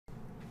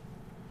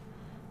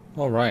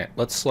Alright,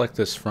 let's select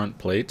this front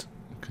plate.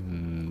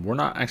 We're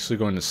not actually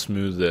going to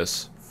smooth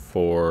this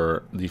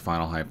for the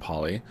final high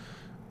poly,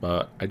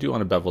 but I do want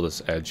to bevel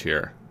this edge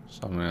here. So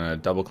I'm going to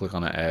double click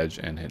on the edge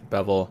and hit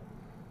bevel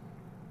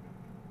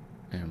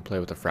and play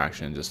with the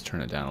fraction and just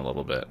turn it down a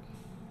little bit.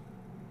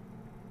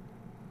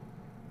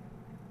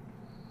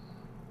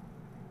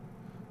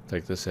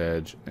 Take this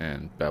edge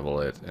and bevel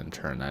it and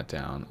turn that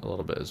down a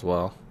little bit as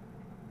well.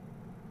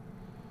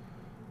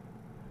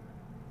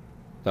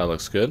 That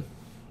looks good.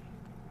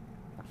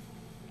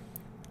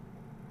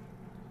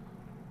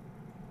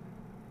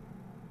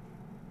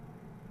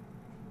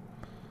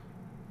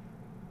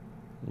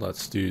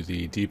 Let's do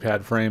the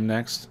D-pad frame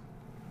next.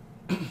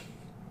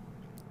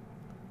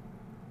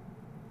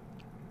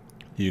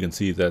 You can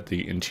see that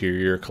the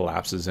interior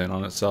collapses in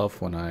on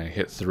itself when I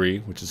hit 3,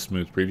 which is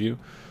smooth preview.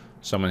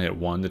 So I'm going to hit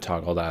 1 to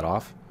toggle that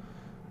off.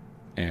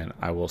 And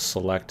I will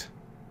select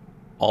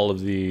all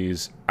of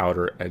these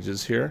outer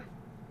edges here.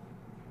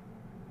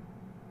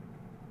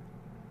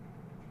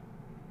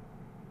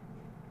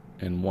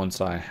 And once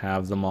I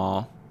have them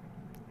all,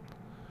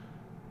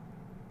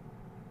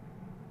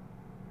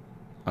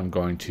 I'm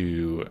going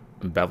to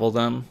bevel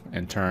them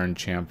and turn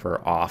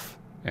chamfer off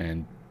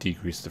and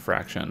decrease the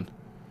fraction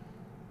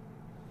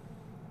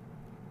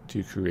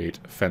to create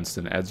fenced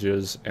in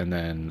edges, and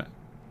then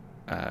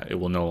it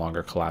will no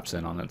longer collapse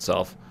in on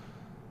itself.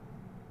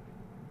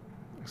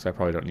 So I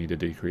probably don't need to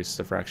decrease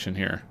the fraction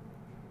here.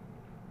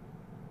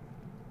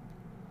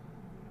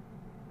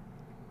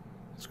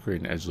 Let's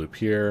create an edge loop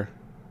here.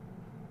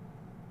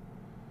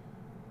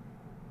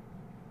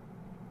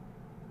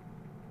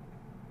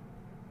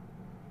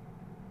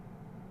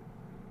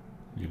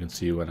 You can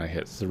see when I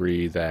hit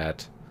 3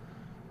 that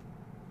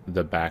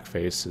the back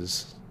face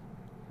is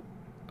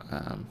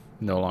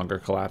no longer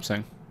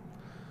collapsing.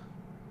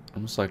 I'm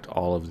going to select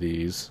all of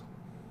these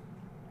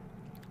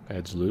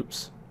edge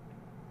loops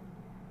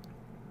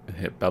and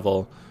hit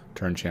bevel,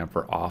 turn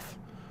chamfer off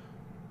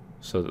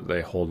so that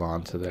they hold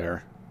on to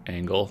their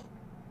angle.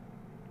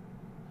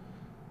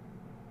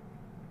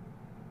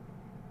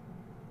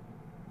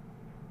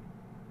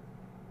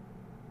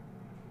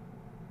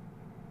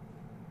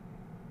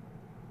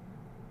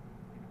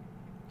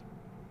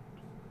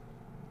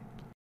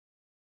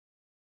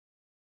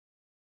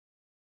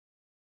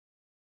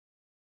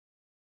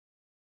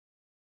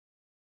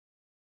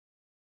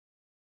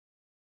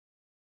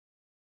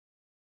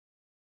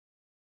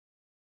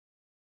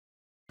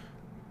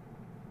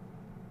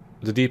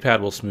 The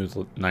D-pad will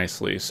smooth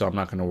nicely, so I'm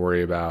not going to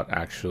worry about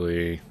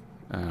actually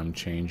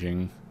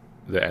changing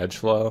the edge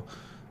flow.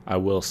 I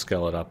will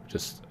scale it up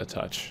just a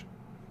touch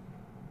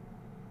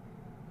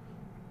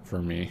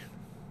for me.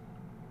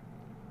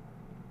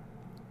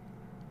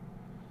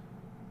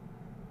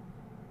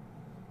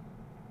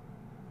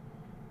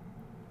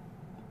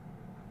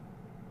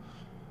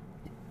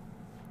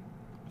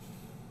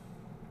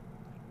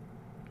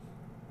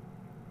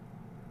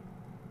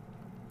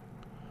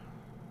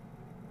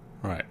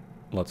 Alright,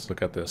 let's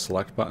look at the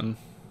select button.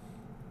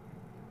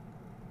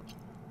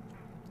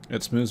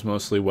 It smooths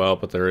mostly well,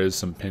 but there is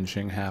some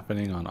pinching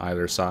happening on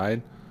either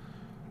side.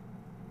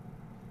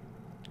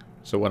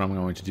 So what I'm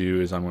going to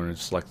do is I'm going to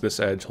select this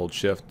edge, hold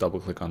shift, double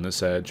click on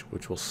this edge,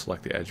 which will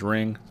select the edge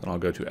ring. Then I'll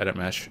go to edit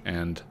mesh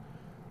and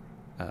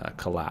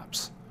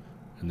collapse.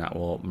 And that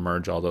will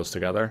merge all those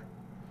together.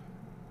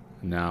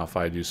 And now if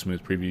I do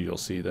smooth preview, you'll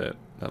see that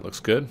that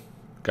looks good.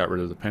 Got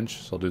rid of the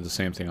pinch, so I'll do the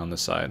same thing on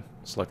this side.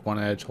 Select one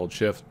edge, hold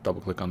shift,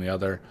 double click on the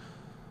other.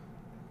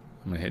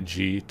 I'm going to hit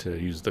G to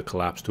use the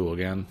collapse tool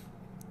again.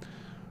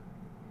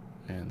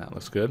 And that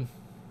looks good.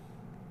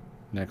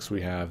 Next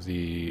we have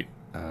the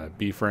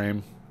B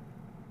frame.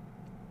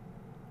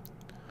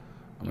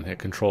 I'm going to hit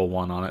Control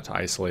 1 on it to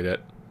isolate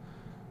it.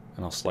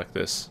 And I'll select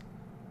this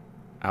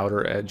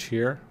outer edge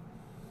here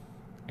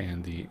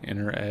and the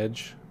inner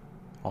edge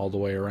all the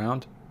way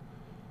around.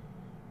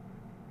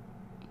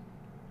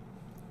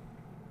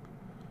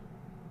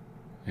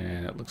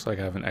 And it looks like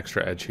I have an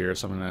extra edge here,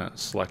 so I'm going to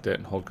select it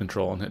and hold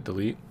Control and hit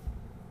Delete.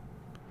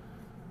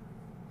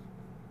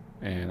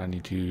 And I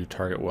need to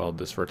target weld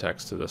this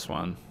vertex to this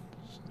one.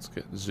 So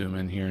let's zoom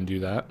in here and do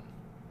that.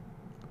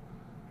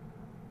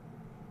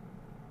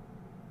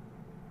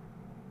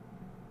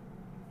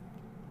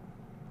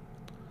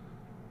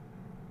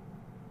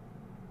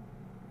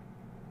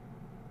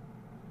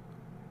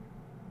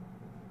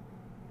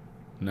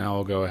 Now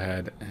I'll go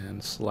ahead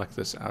and select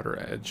this outer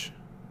edge.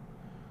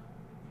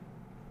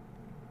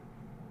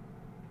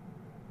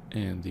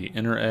 And the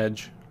inner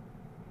edge.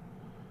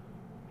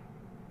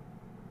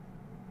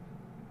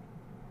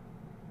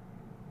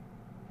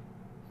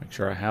 Make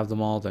sure I have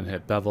them all, then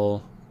hit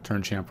bevel,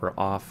 turn chamfer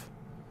off.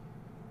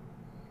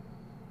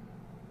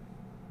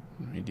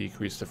 Let me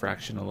decrease the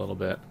fraction a little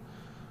bit.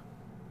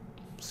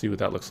 See what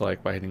that looks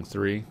like by hitting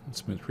 3 and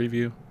smooth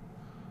preview.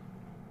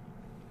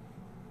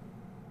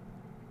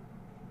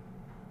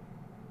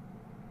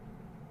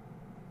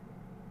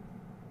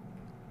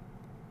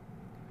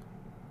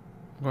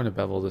 I'm going to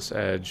bevel this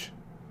edge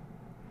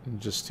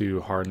just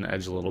to harden the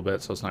edge a little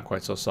bit so it's not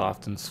quite so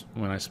soft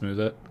when I smooth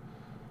it.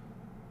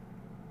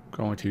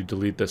 Going to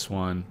delete this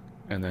one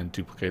and then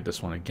duplicate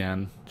this one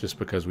again, just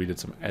because we did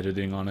some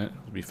editing on it.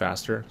 It'll be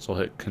faster. So I'll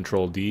hit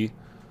Control D.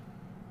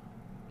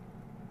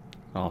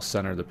 I'll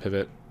center the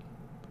pivot.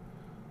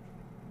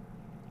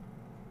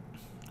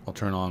 I'll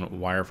turn on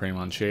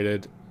wireframe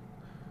unshaded,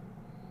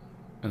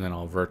 and then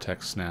I'll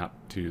vertex snap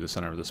to the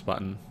center of this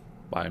button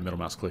by middle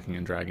mouse clicking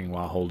and dragging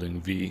while holding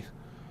V.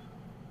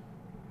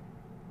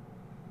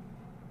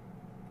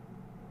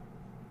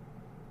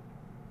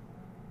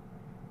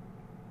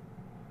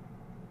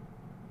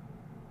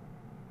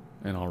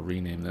 And I'll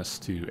rename this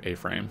to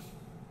A-frame.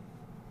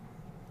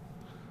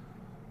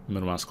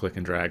 Middle mouse click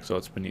and drag so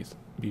it's beneath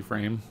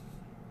B-frame.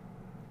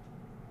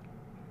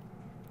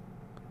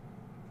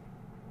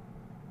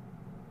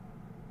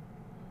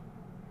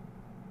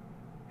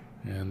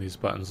 And these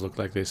buttons look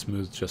like they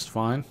smooth just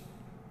fine.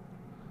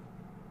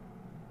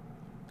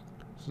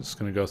 So just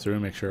going to go through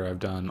and make sure I've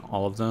done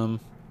all of them.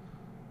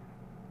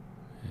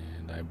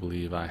 And I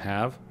believe I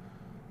have.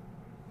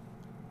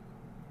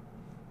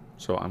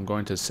 So I'm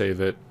going to save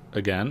it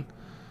again.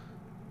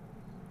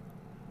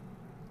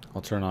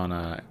 I'll turn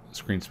on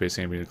screen space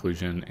ambient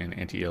occlusion and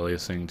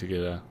anti-aliasing to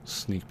get a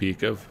sneak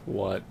peek of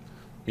what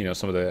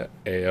some of the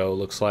AO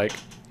looks like.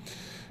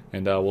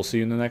 And we'll see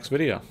you in the next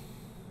video.